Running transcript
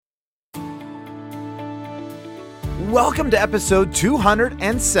Welcome to episode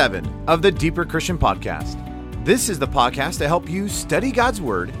 207 of the Deeper Christian Podcast. This is the podcast to help you study God's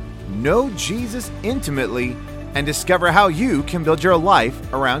Word, know Jesus intimately, and discover how you can build your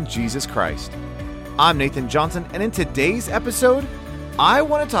life around Jesus Christ. I'm Nathan Johnson, and in today's episode, I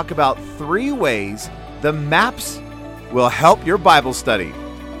want to talk about 3 ways the maps will help your Bible study.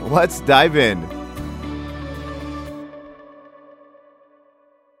 Let's dive in.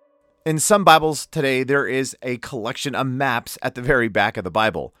 In some Bibles today, there is a collection of maps at the very back of the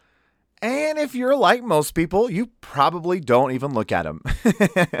Bible. And if you're like most people, you probably don't even look at them.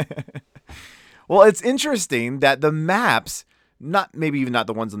 Well, it's interesting that the maps, maybe even not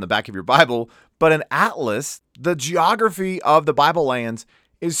the ones on the back of your Bible, but an atlas, the geography of the Bible lands,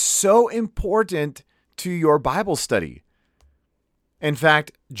 is so important to your Bible study. In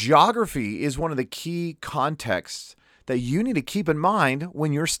fact, geography is one of the key contexts that you need to keep in mind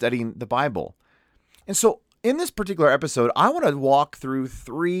when you're studying the Bible. And so in this particular episode, I want to walk through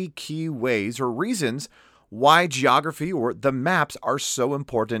 3 key ways or reasons why geography or the maps are so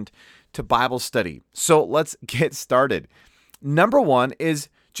important to Bible study. So let's get started. Number 1 is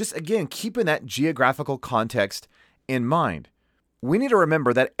just, again, keeping that geographical context in mind. We need to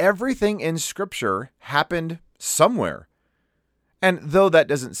remember that everything in Scripture happened somewhere. And though that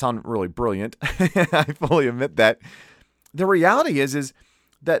doesn't sound really brilliant, I fully admit that, the reality is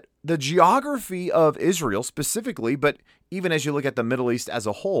that the geography of Israel specifically, but even as you look at the Middle East as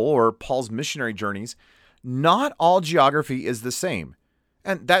a whole or Paul's missionary journeys, not all geography is the same.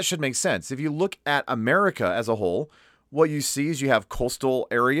 And that should make sense. If you look at America as a whole, what you see is you have coastal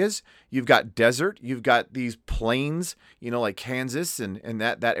areas, you've got desert, you've got these plains, like Kansas and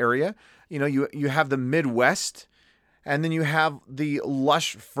that area. You have the Midwest, and then you have the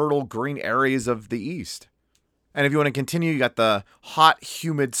lush, fertile green areas of the East. And if you want to continue, you got the hot,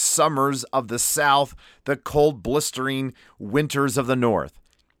 humid summers of the South, the cold, blistering winters of the North.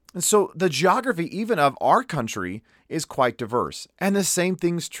 And so the geography even of our country is quite diverse. And the same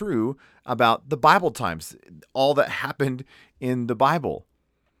thing's true about the Bible times, all that happened in the Bible.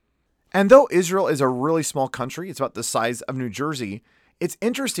 And though Israel is a really small country, it's about the size of New Jersey, it's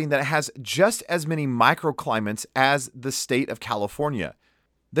interesting that it has just as many microclimates as the state of California.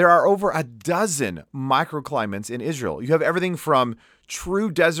 There are over a dozen microclimates in Israel. You have everything from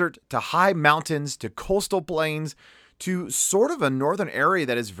true desert to high mountains to coastal plains to sort of a northern area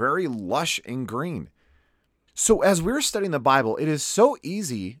that is very lush and green. So as we're studying the Bible, it is so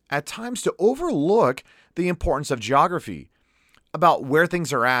easy at times to overlook the importance of geography, about where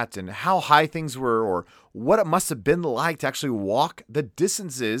things are at and how high things were or what it must have been like to actually walk the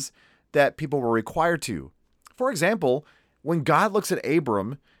distances that people were required to. For example, when God looks at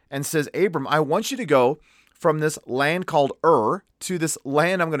Abram and says, Abram, I want you to go from this land called Ur to this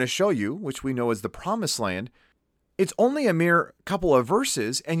land I'm going to show you, which we know is the promised land, it's only a mere couple of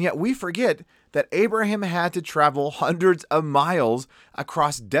verses, and yet we forget that Abraham had to travel hundreds of miles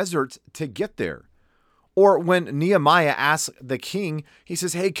across deserts to get there. Or when Nehemiah asks the king, he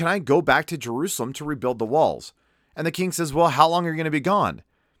says, hey, can I go back to Jerusalem to rebuild the walls? And the king says, well, how long are you going to be gone?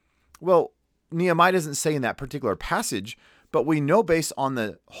 Well, Nehemiah doesn't say in that particular passage, but we know based on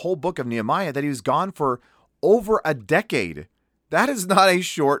the whole book of Nehemiah that he was gone for over a decade. That is not a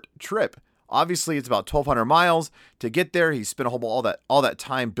short trip. Obviously, it's about 1,200 miles to get there. He spent all that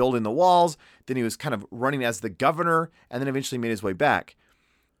time building the walls. Then he was kind of running as the governor, and then eventually made his way back.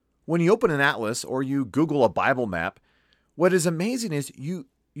 When you open an atlas or you Google a Bible map, what is amazing is you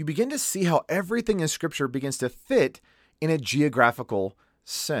begin to see how everything in Scripture begins to fit in a geographical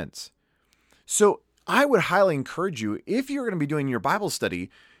sense. So I would highly encourage you, if you're going to be doing your Bible study,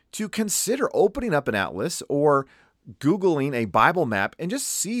 to consider opening up an atlas or Googling a Bible map and just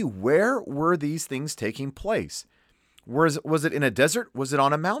see where were these things taking place. Was it in a desert? Was it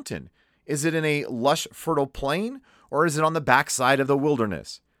on a mountain? Is it in a lush, fertile plain? Or is it on the backside of the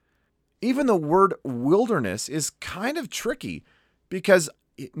wilderness? Even the word wilderness is kind of tricky because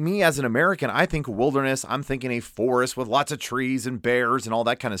me as an American, I think wilderness, I'm thinking a forest with lots of trees and bears and all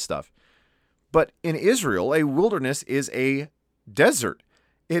that kind of stuff. But in Israel, a wilderness is a desert.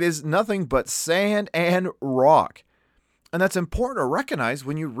 It is nothing but sand and rock. And that's important to recognize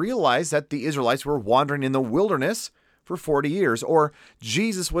when you realize that the Israelites were wandering in the wilderness for 40 years, or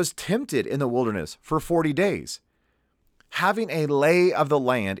Jesus was tempted in the wilderness for 40 days. Having a lay of the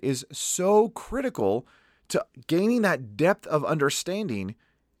land is so critical to gaining that depth of understanding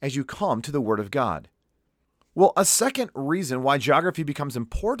as you come to the Word of God. Well, a second reason why geography becomes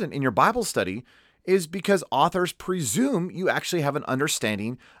important in your Bible study is because authors presume you actually have an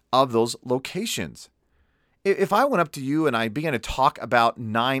understanding of those locations. If I went up to you and I began to talk about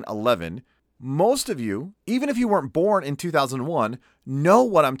 9/11, Most of you, even if you weren't born in 2001, know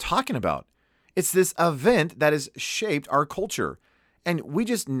what I'm talking about. It's this event that has shaped our culture. And we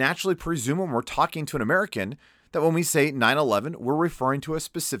just naturally presume when we're talking to an American that when we say 9/11, we're referring to a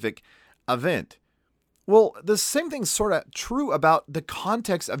specific event. Well, the same thing's sort of true about the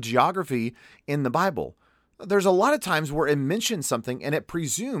context of geography in the Bible. There's a lot of times where it mentions something and it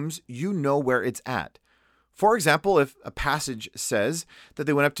presumes you know where it's at. For example, if a passage says that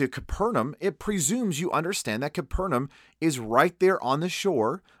they went up to Capernaum, it presumes you understand that Capernaum is right there on the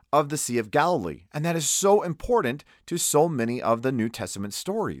shore of the Sea of Galilee. And that is so important to so many of the New Testament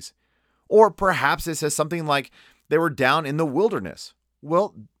stories. Or perhaps it says something like they were down in the wilderness.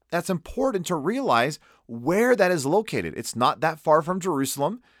 Well, that's important to realize where that is located. It's not that far from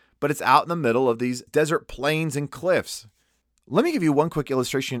Jerusalem, but it's out in the middle of these desert plains and cliffs. Let me give you one quick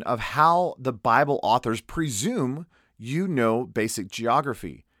illustration of how the Bible authors presume you know basic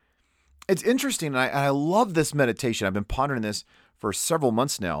geography. It's interesting, and I love this meditation. I've been pondering this for several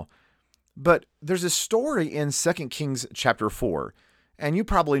months now. But there's a story in 2 Kings chapter 4, and you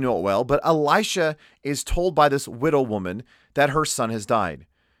probably know it well, but Elisha is told by this widow woman that her son has died.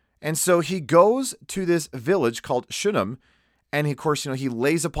 And so he goes to this village called Shunem, and of course, he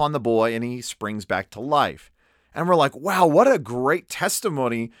lays upon the boy and he springs back to life. And we're like, wow, what a great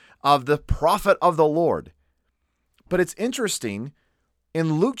testimony of the prophet of the Lord. But it's interesting,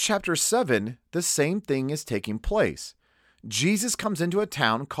 in Luke chapter 7, the same thing is taking place. Jesus comes into a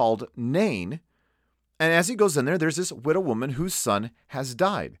town called Nain, and as he goes in there, there's this widow woman whose son has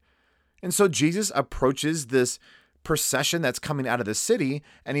died. And so Jesus approaches this procession that's coming out of the city,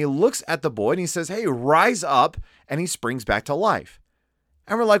 and he looks at the boy and he says, hey, rise up, and he springs back to life.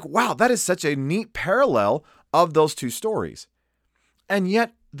 And we're like, wow, that is such a neat parallel of those two stories. And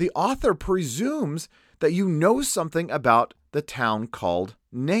yet the author presumes that you know something about the town called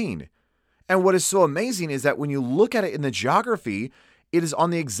Nain. And what is so amazing is that when you look at it in the geography, it is on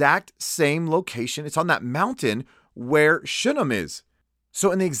the exact same location. It's on that mountain where Shunem is.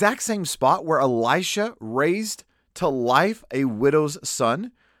 So in the exact same spot where Elisha raised to life a widow's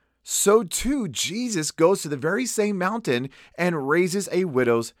son, so too Jesus goes to the very same mountain and raises a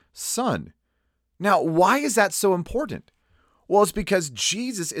widow's son. Now, why is that so important? Well, it's because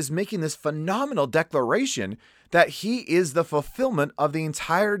Jesus is making this phenomenal declaration that he is the fulfillment of the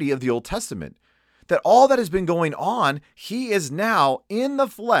entirety of the Old Testament. That all that has been going on, he is now in the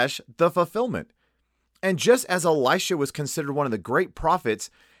flesh, the fulfillment. And just as Elisha was considered one of the great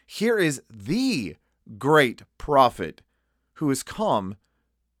prophets, here is the great prophet who has come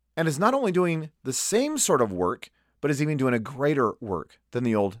and is not only doing the same sort of work, but is even doing a greater work than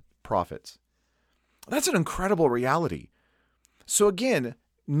the old prophets. That's an incredible reality. So again,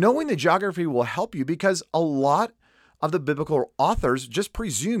 knowing the geography will help you because a lot of the biblical authors just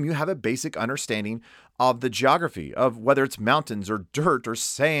presume you have a basic understanding of the geography of whether it's mountains or dirt or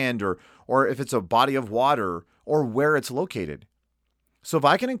sand or if it's a body of water or where it's located. So if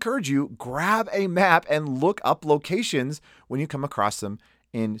I can encourage you, grab a map and look up locations when you come across them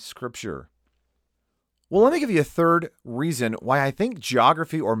in Scripture. Well, let me give you a third reason why I think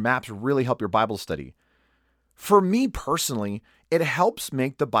geography or maps really help your Bible study. For me personally, it helps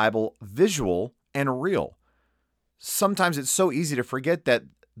make the Bible visual and real. Sometimes it's so easy to forget that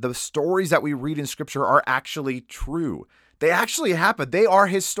the stories that we read in Scripture are actually true. They actually happened. They are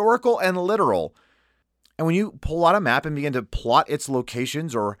historical and literal. And when you pull out a map and begin to plot its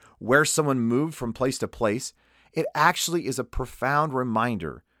locations or where someone moved from place to place, it actually is a profound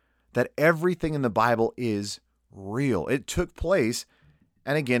reminder that everything in the Bible is real. It took place.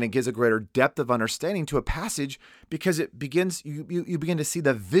 And again, it gives a greater depth of understanding to a passage because it begins, you begin to see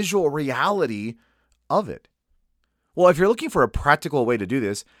the visual reality of it. Well, if you're looking for a practical way to do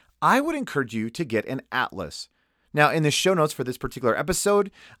this, I would encourage you to get an atlas. Now, in the show notes for this particular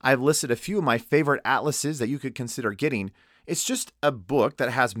episode, I've listed a few of my favorite atlases that you could consider getting. It's just a book that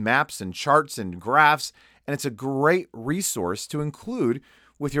has maps and charts and graphs, and it's a great resource to include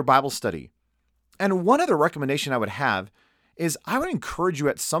with your Bible study. And one other recommendation I would have is I would encourage you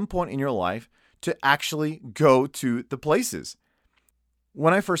at some point in your life to actually go to the places.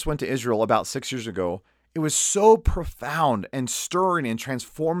 When I first went to Israel about 6 years ago, it was so profound and stirring and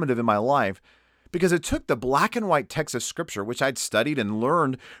transformative in my life because it took the black and white text of Scripture, which I'd studied and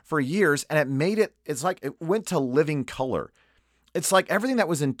learned for years, and it's like it went to living color. It's like everything that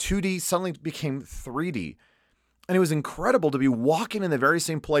was in 2D suddenly became 3D. And it was incredible to be walking in the very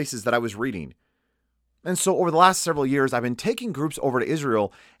same places that I was reading. And so over the last several years, I've been taking groups over to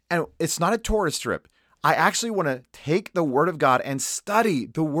Israel, and it's not a tourist trip. I actually want to take the Word of God and study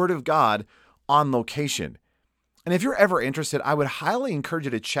the Word of God on location. And if you're ever interested, I would highly encourage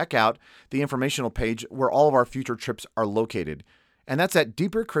you to check out the informational page where all of our future trips are located. And that's at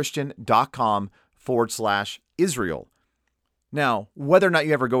deeperchristian.com/Israel. Now, whether or not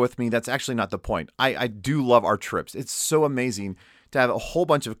you ever go with me, that's actually not the point. I do love our trips. It's so amazing to have a whole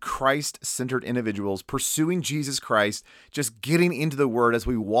bunch of Christ-centered individuals pursuing Jesus Christ, just getting into the Word as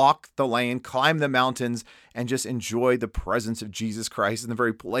we walk the land, climb the mountains, and just enjoy the presence of Jesus Christ in the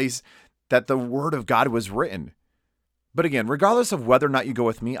very place that the Word of God was written. But again, regardless of whether or not you go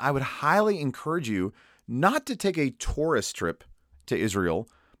with me, I would highly encourage you not to take a tourist trip to Israel,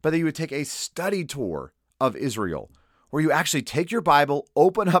 but that you would take a study tour of Israel, where you actually take your Bible,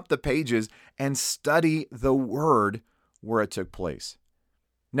 open up the pages, and study the Word where it took place.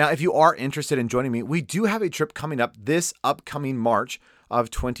 Now, if you are interested in joining me, we do have a trip coming up this upcoming March of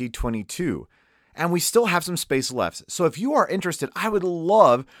 2022. And we still have some space left. So if you are interested, I would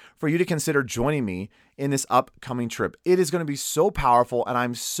love for you to consider joining me in this upcoming trip. It is going to be so powerful, and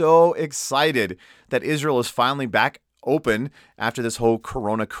I'm so excited that Israel is finally back open after this whole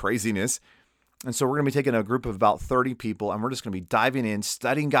Corona craziness. And so we're going to be taking a group of about 30 people, and we're just going to be diving in,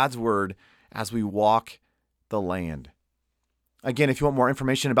 studying God's Word as we walk the land. Again, if you want more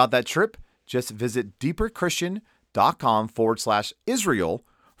information about that trip, just visit deeperchristian.com/Israel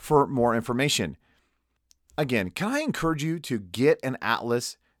for more information. Again, can I encourage you to get an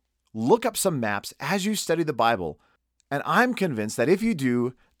atlas, look up some maps as you study the Bible, and I'm convinced that if you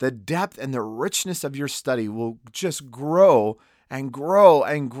do, the depth and the richness of your study will just grow and grow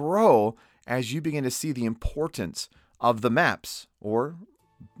and grow as you begin to see the importance of the maps, or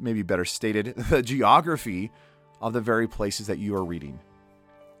maybe better stated, the geography of the very places that you are reading.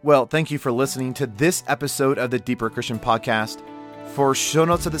 Well, thank you for listening to this episode of the Deeper Christian Podcast. For show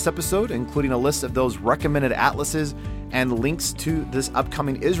notes of this episode, including a list of those recommended atlases and links to this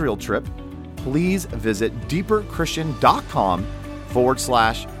upcoming Israel trip, please visit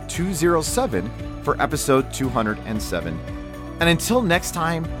deeperchristian.com/207 for episode 207. And until next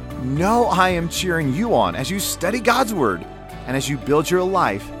time, know I am cheering you on as you study God's Word and as you build your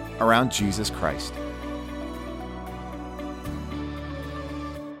life around Jesus Christ.